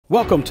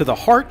Welcome to the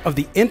heart of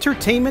the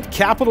entertainment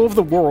capital of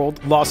the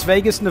world, Las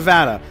Vegas,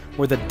 Nevada,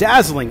 where the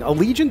dazzling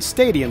Allegiant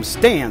Stadium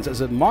stands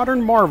as a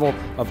modern marvel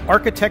of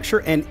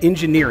architecture and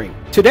engineering.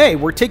 Today,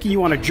 we're taking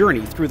you on a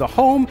journey through the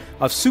home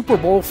of Super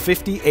Bowl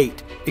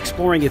LVIII,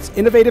 exploring its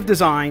innovative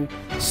design,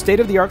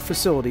 state-of-the-art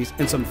facilities,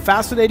 and some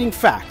fascinating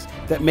facts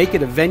that make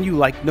it a venue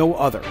like no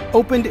other.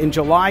 Opened in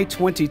July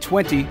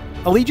 2020,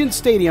 Allegiant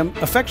Stadium,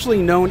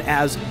 affectionately known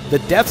as the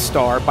Death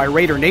Star by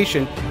Raider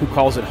Nation, who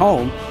calls it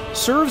home,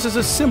 serves as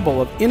a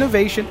symbol of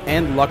innovation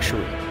and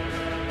luxury.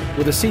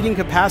 With a seating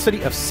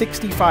capacity of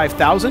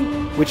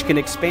 65,000, which can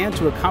expand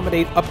to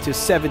accommodate up to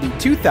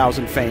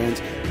 72,000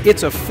 fans,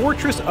 it's a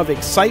fortress of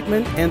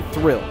excitement and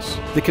thrills.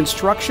 The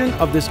construction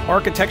of this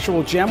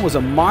architectural gem was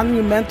a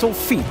monumental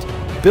feat.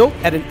 Built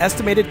at an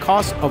estimated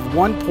cost of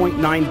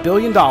 $1.9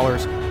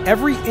 billion,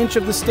 every inch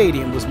of the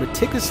stadium was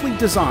meticulously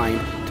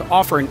designed to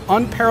offer an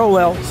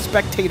unparalleled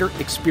spectator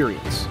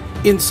experience.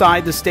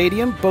 Inside the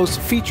stadium boasts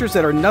features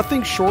that are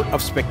nothing short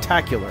of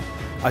spectacular.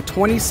 A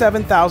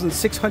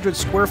 27,600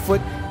 square foot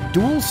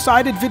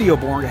dual-sided video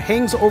board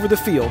hangs over the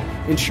field,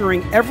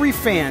 ensuring every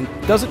fan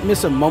doesn't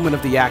miss a moment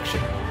of the action.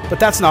 But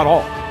that's not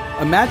all.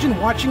 Imagine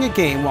watching a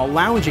game while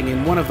lounging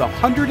in one of the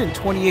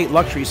 128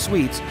 luxury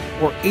suites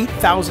or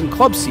 8,000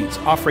 club seats,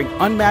 offering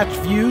unmatched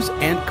views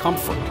and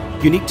comfort.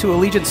 Unique to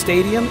Allegiant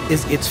Stadium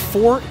is its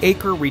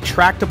 4-acre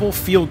retractable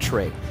field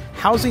tray,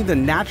 housing the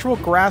natural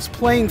grass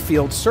playing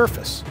field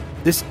surface.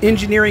 This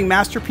engineering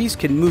masterpiece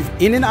can move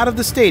in and out of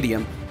the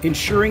stadium,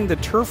 ensuring the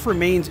turf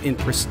remains in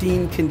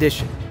pristine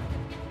condition.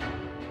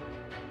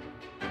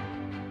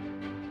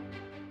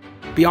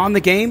 Beyond the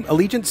game,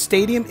 Allegiant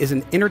Stadium is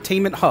an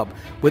entertainment hub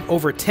with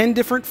over 10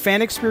 different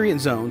fan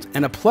experience zones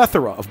and a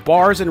plethora of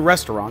bars and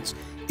restaurants.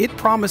 It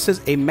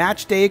promises a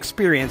match day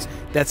experience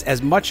that's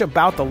as much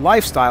about the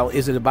lifestyle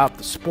as it about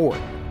the sport.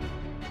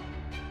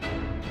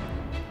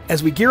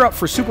 As we gear up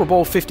for Super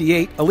Bowl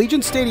LVIII,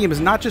 Allegiant Stadium is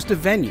not just a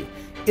venue.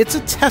 It's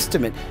a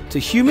testament to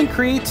human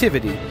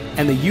creativity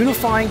and the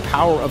unifying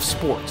power of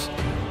sports.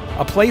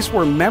 A place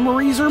where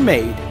memories are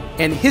made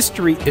and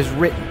history is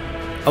written.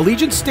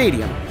 Allegiant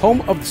Stadium,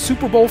 home of the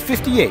Super Bowl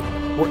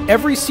LVIII, where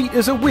every seat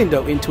is a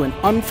window into an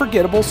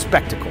unforgettable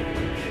spectacle.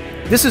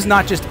 This is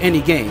not just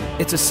any game,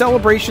 it's a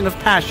celebration of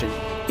passion,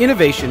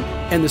 innovation,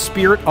 and the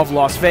spirit of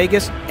Las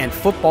Vegas and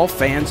football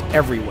fans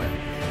everywhere.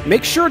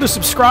 Make sure to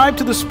subscribe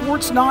to the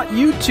Sports Not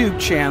YouTube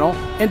channel,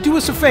 and do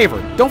us a favor,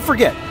 don't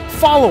forget,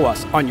 follow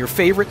us on your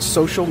favorite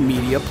social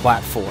media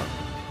platform.